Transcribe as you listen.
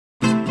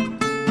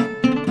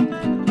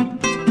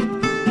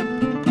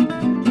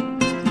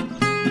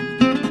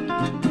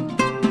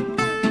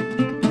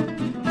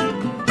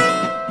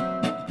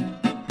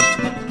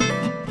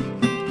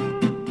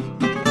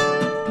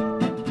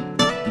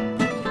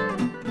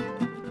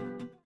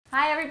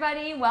Hi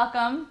everybody,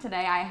 welcome.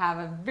 Today I have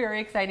a very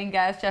exciting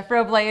guest. Chef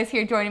Roble is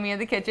here joining me in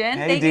the kitchen.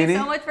 Hey, Thank Dini. you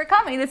so much for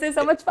coming. This is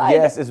so much fun.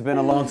 Yes, it's been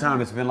a long time.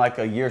 It's been like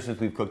a year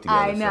since we've cooked together.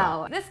 I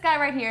know. So. This guy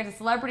right here is a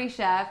celebrity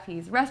chef.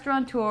 He's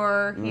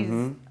restaurateur. He's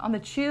on the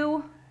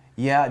Chew.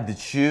 Yeah, the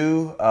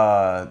Chew,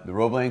 the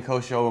Roble &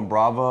 Co. show in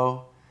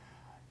Bravo.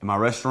 And my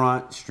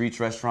restaurant, Streets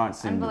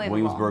Restaurants in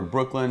Williamsburg,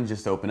 Brooklyn,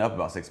 just opened up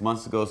about 6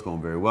 months ago. It's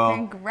going very well.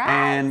 Congrats.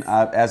 And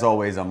as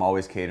always, I'm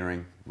always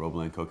catering,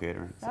 Roble & Co.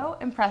 catering. So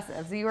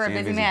impressive. So you were a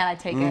busy man, I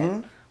take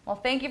it. Well,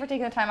 thank you for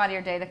taking the time out of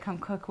your day to come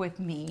cook with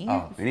me.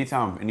 Oh,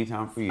 anytime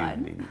for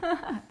you.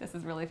 This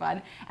is really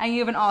fun. And you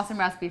have an awesome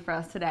recipe for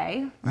us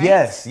today, right?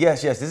 Yes.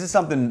 This is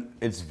something,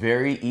 it's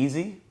very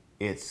easy.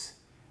 It's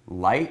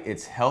light,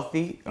 it's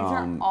healthy. These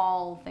are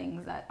all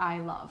things that I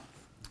love.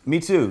 Me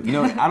too. You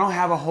know, I don't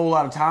have a whole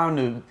lot of time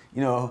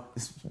to,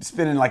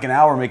 spending like an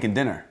hour making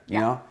dinner, you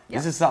know?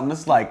 This is something,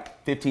 this is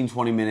like 15,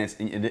 20 minutes.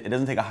 And it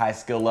doesn't take a high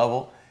skill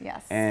level.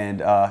 Yes.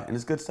 And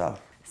it's good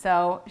stuff.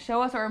 So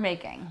show us what we're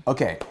making.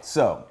 Okay,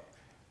 so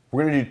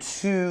we're gonna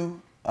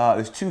do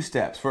there's two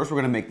steps. First, we're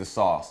gonna make the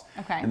sauce.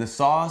 Okay. And the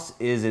sauce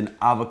is an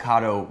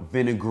avocado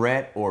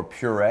vinaigrette or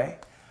puree.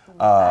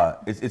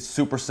 It's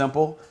super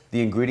simple.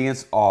 The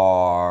ingredients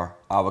are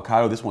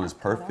avocado. This one is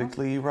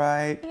perfectly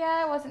right.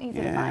 Yeah, it wasn't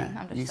easy to find.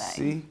 I'm just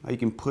saying. You see how you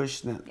can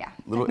push that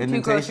little two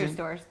indentation?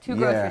 Two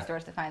grocery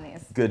stores to find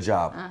these. Good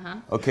job.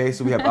 Okay,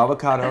 so we have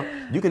avocado.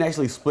 You can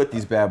actually split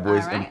these bad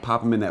boys and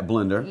pop them in that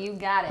blender. You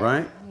got it.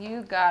 Right?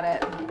 You got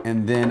it.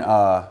 And then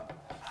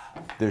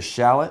there's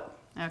shallot,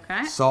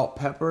 okay, salt,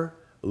 pepper,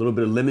 a little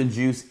bit of lemon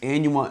juice,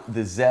 and you want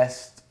the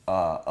zest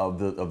of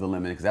the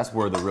lemon because that's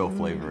where the real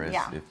flavor is.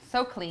 Yeah,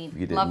 so clean.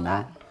 You didn't Love know.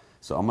 that.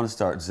 So I'm gonna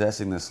start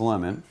zesting this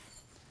lemon.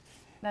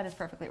 That is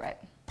perfectly right.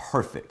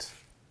 Perfect.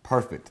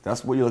 Perfect.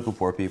 That's what you're looking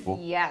for, people.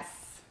 Yes.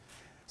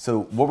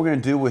 So what we're gonna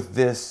do with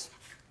this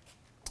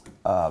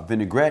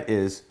vinaigrette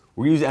is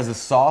we're gonna use it as a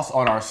sauce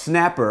on our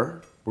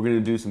snapper. We're gonna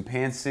do some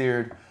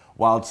pan-seared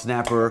wild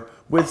snapper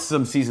with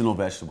some seasonal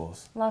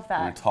vegetables. Love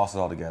that. We're gonna toss it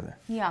all together.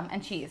 Yum,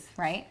 and cheese,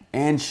 right?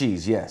 And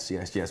cheese, yes.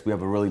 We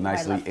have a really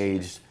nicely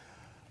aged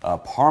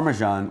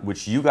Parmesan,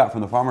 which you got from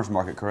the farmer's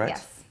market, correct?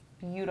 Yes.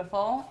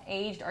 Beautiful,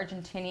 aged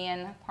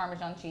Argentinian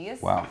Parmesan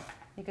cheese. Wow.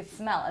 You could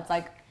smell.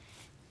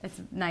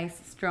 It's nice,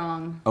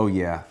 strong. Oh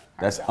yeah,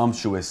 that's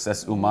umptuous.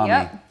 That's umami.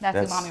 Yep,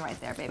 that's umami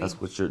right there, baby. That's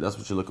what you're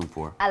looking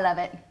for. I love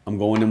it. I'm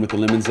going in with the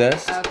lemon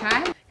zest. Okay.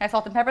 Can I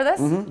salt and pepper this?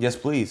 Yes,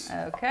 please.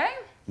 Okay.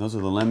 Those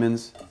are the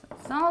lemons.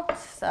 Salt,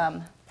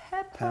 some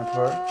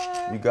pepper.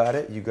 You got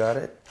it. You got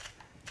it.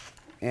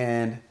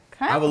 And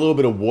I have a little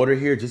bit of water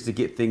here just to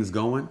get things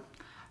going.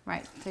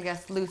 Right, so I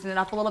guess loosen it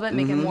up a little bit,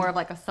 make it more of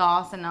like a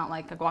sauce and not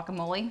like a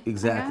guacamole.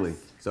 Exactly.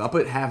 So I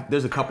put half,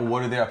 there's a cup of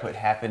water there, I put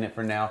half in it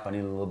for now. If I need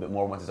a little bit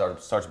more once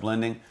it starts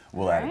blending,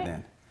 we'll add it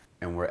then.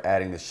 And we're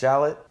adding the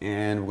shallot,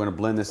 and we're gonna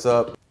blend this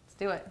up. Let's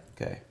do it.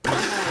 Okay.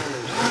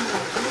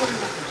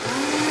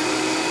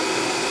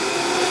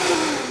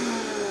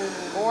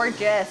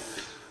 Gorgeous.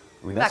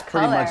 I mean, that's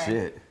pretty much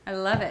it. I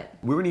love it.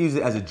 We're gonna use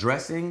it as a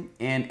dressing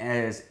and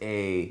as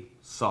a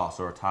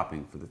sauce or a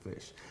topping for the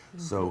fish.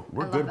 So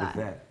we're good with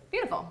that.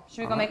 Beautiful.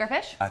 Should we go make our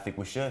fish? I think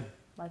we should.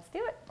 Let's do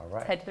it. All right.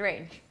 Let's head to the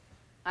range.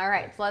 All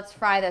right, so let's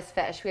fry this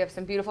fish. We have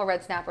some beautiful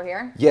red snapper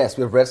here. Yes,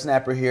 we have red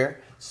snapper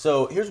here.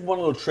 So here's one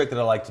little trick that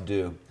I like to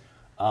do.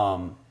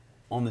 On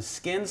the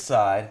skin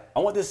side, I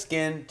want the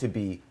skin to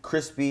be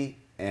crispy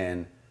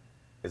and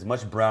as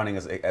much browning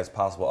as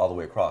possible all the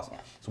way across.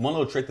 Yeah. So one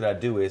little trick that I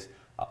do is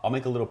I'll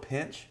make a little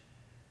pinch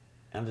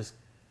and I'll just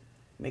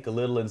make a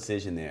little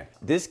incision there.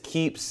 This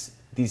keeps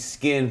the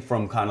skin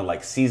from kind of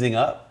like seizing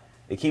up.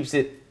 It keeps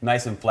it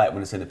nice and flat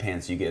when it's in the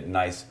pan, so you get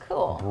nice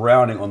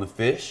browning on the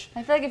fish.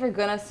 I feel like if you're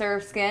gonna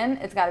serve skin,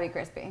 it's gotta be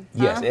crispy.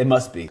 Yes, it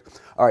must be.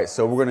 All right,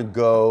 so we're gonna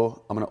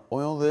I'm gonna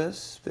oil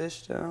this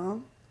fish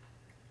down,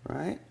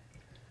 right?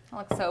 That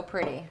looks so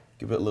pretty.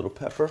 Give it a little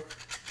pepper,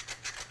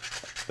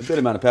 a good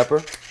amount of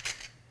pepper,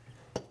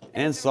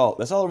 and salt.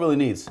 That's all it really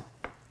needs.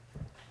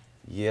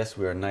 Yes,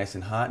 we are nice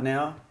and hot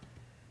now.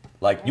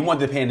 Like, you want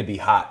the pan to be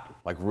hot,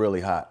 like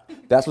really hot.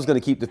 That's what's gonna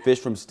keep the fish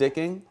from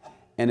sticking.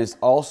 And it's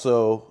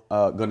also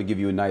going to give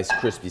you a nice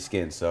crispy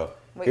skin. So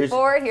wait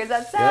for it. Here's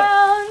that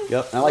sound.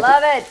 Yep. I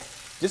love it.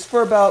 Just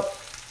for about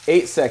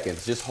 8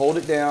 seconds. Just hold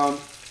it down.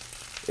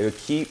 It'll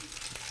keep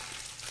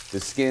the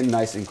skin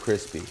nice and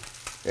crispy.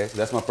 Okay, so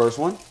that's my first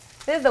one.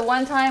 This is the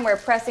one time where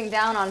pressing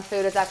down on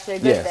food is actually a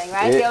good thing,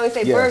 right? They always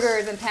say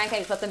burgers and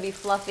pancakes, let them be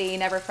fluffy,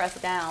 never press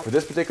it down. For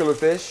this particular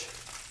fish,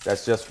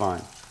 that's just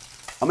fine.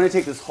 I'm going to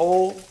take this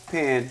whole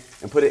pan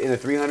and put it in a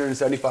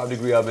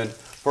 375-degree oven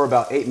for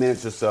about 8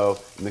 minutes or so,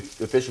 and the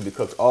fish will be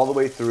cooked all the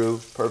way through,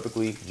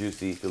 perfectly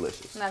juicy,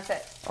 delicious. And that's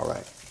it. All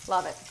right.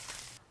 Love it.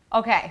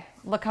 Okay,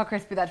 look how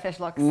crispy that fish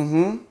looks.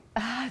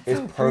 It's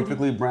so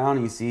perfectly brown,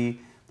 and you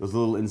see those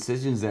little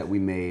incisions that we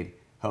made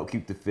help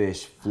keep the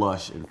fish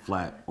flush and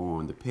flat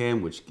on the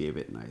pan, which gave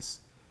it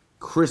nice,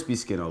 crispy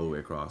skin all the way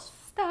across.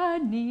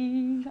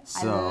 Stunning.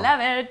 So, I love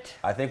it.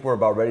 I think we're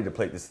about ready to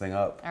plate this thing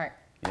up. All right,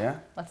 Yeah?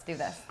 Let's do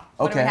this.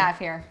 What do we have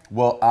here?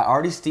 Well, I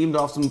already steamed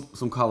off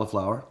some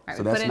cauliflower. Right,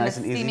 so that's nice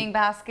and easy. Put it in a steaming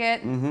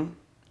basket in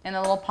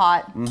a little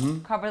pot.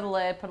 Cover the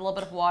lid, put a little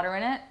bit of water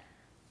in it,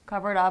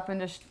 cover it up, and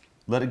just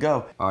let it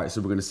go. All right,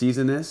 so we're going to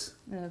season this.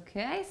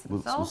 Okay,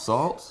 with some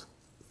salt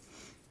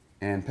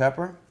and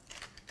pepper.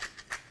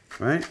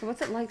 Right? So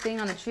what's it like being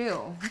on the chew?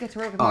 You get to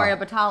work with Mario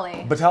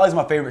Batali. Batali's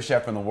my favorite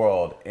chef in the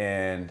world,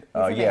 and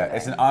yeah,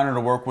 it's an honor to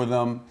work with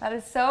him. That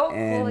is so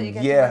cool that you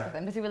get to work with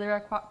him. Does he really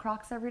wear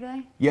Crocs every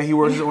day? Yeah, he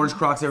wears his orange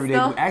Crocs every day.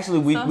 Actually,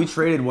 we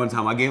traded one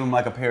time. I gave him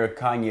like a pair of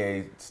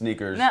Kanye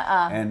sneakers,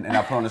 and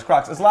I put on his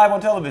Crocs. It's live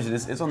on television.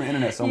 It's on the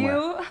internet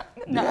somewhere.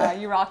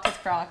 You rocked his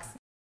Crocs.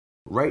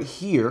 Right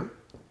here,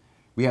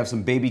 we have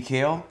some baby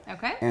kale.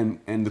 Okay.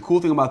 And the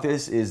cool thing about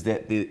this is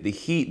that the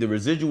heat, the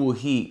residual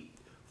heat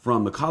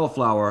from the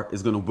cauliflower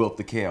is going to wilt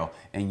the kale.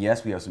 And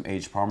yes, we have some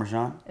aged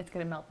Parmesan. It's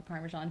going to melt the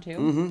Parmesan too.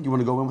 You want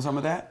to go in with some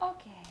of that?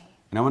 Okay.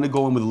 And I want to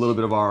go in with a little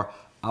bit of our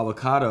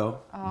avocado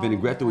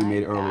vinaigrette that we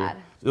made earlier.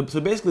 So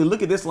basically,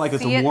 look at this like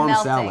it's a warm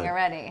salad.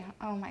 Already.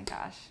 Oh my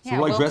gosh. So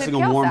we're like dressing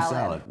a warm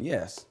salad.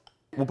 Yes.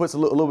 We'll put a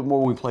little bit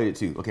more when we plate it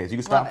too. Okay, so you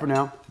can stop for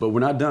now, but we're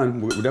not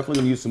done. We're definitely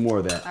going to use some more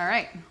of that. All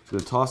right. So we're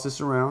going to toss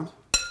this around.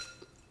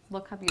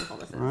 Look how beautiful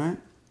this is. All right.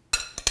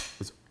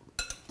 It's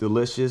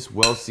delicious,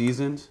 well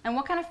seasoned. And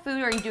what kind of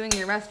food are you doing in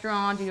your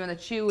restaurant? Do you do on the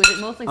chew? Is it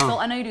mostly soul?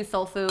 I know you do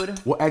soul food.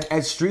 Well,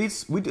 at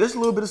Streets, there's a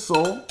little bit of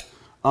soul,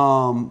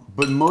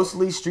 but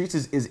mostly Streets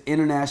is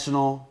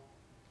international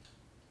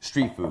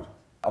street food.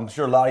 I'm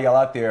sure a lot of y'all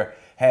out there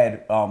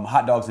had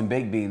hot dogs and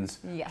baked beans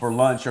for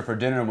lunch or for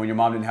dinner when your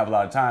mom didn't have a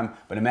lot of time,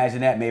 but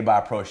imagine that made by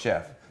a pro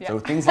chef. Yeah. So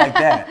things like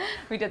that.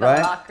 We did that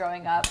a lot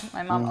growing up.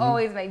 My mom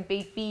always made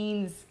baked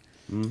beans.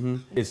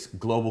 It's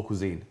global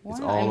cuisine. Wow.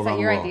 It's all around the world. Is that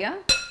your idea?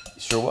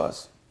 It sure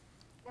was.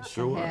 It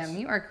sure was.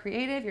 You are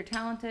creative. You're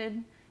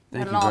talented.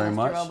 Thank you very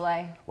much.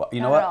 Well, you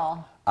know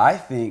what? I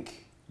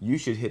think you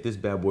should hit this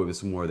bad boy with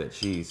some more of that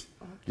cheese.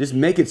 Okay. Just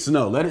make it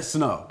snow. Let it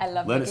snow. I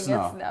love making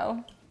it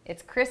snow.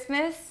 It's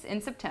Christmas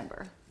in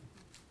September.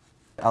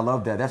 I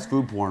love that. That's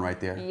food porn right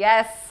there.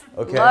 Yes.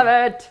 Okay. Love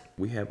it.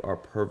 We have our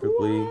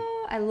perfectly.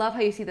 Whoa, I love how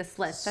you see the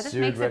slits. That just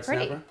makes it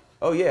pretty. Snapper.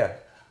 Oh yeah.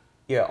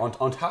 Yeah,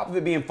 on top of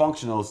it being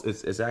functional,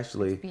 it's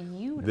actually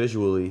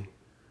visually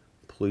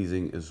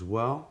pleasing as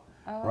well.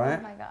 Oh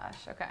right? My gosh,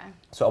 okay.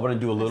 So I'm gonna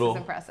do a little. This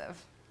is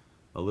impressive.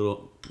 A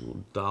little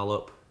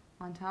dollop.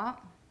 On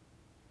top.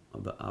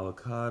 Of the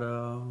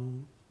avocado.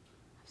 I'm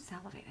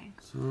salivating.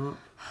 So, oh,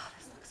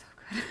 this looks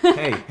so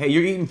good. hey,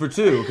 you're eating for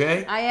two,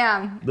 okay? I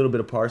am. A little bit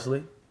of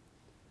parsley.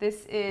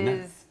 This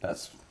is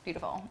that's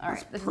beautiful. All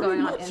right, this is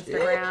going on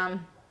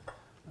Instagram.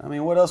 I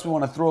mean, what else? We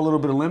want to throw a little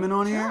bit of lemon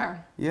on here?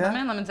 Sure. Yeah.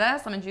 Lemon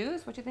zest, lemon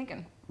juice. What you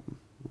thinking?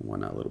 Why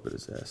not a little bit of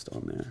zest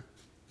on there?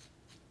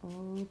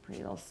 Oh,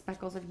 pretty little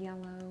speckles of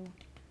yellow.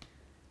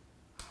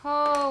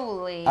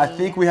 Holy. I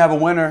think we have a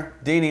winner.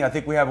 Deanie, I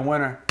think we have a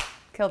winner.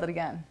 Killed it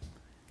again.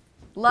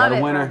 Love it, got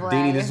a winner.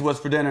 Deanie, this is what's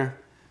for dinner.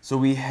 So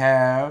we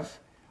have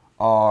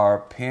our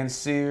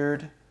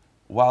pan-seared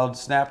wild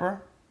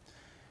snapper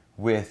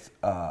with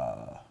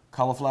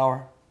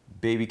cauliflower,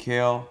 baby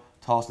kale,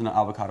 tossed in an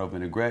avocado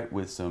vinaigrette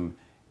with some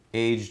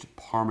aged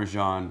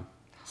Parmesan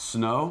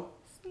snow.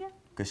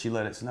 Because she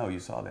let it snow. You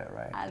saw that,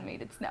 right? I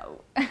made it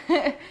snow.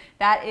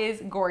 That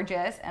is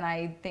gorgeous, and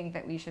I think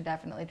that we should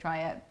definitely try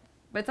it.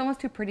 But it's almost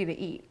too pretty to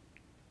eat.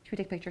 Should we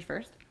take pictures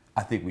first?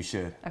 I think we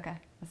should. Okay,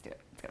 let's do it.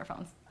 Let's get our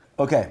phones.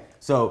 Okay,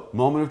 so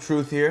moment of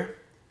truth here.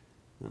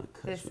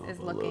 This is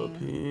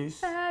looking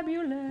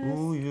fabulous.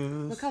 Oh,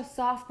 yes. Look how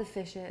soft the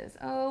fish is.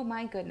 Oh,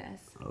 my goodness.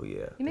 Oh,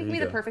 yeah. You make me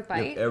the perfect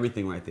bite. You have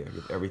everything right there.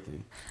 You have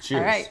everything. Cheers.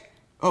 All right.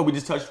 Oh, we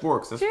just touched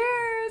forks.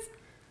 Cheers.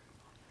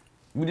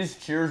 We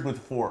just cheers with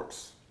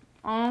forks.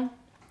 Roble,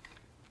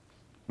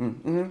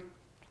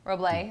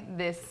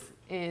 this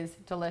is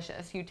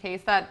delicious. You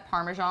taste that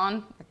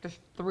Parmesan just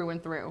through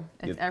and through.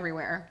 It's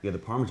everywhere. Yeah, the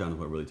Parmesan is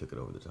what really took it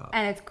over the top.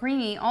 And it's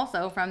creamy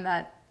also from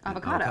that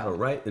avocado.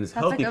 Right? And it's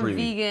healthy creamy. That's like a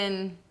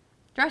vegan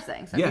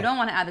dressing. So if you don't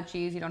want to add the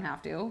cheese, you don't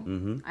have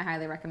to. I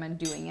highly recommend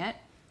doing it.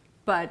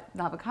 But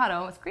the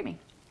avocado is creamy.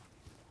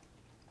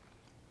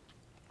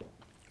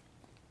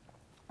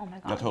 Oh my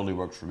God. That totally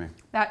works for me.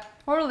 That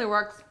totally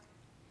works.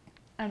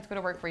 And it's going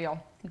to work for you.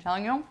 I'm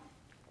telling you.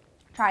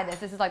 Try this.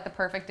 This is like the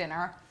perfect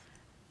dinner.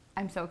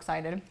 I'm so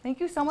excited. Thank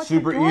you so much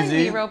for joining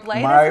me, Roble.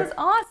 This was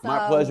awesome.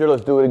 My pleasure.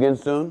 Let's do it again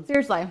soon.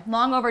 Seriously,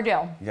 long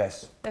overdue.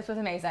 Yes. This was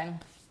amazing.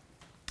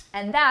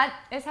 And that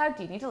is how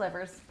Deanie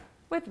delivers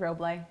with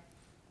Roble.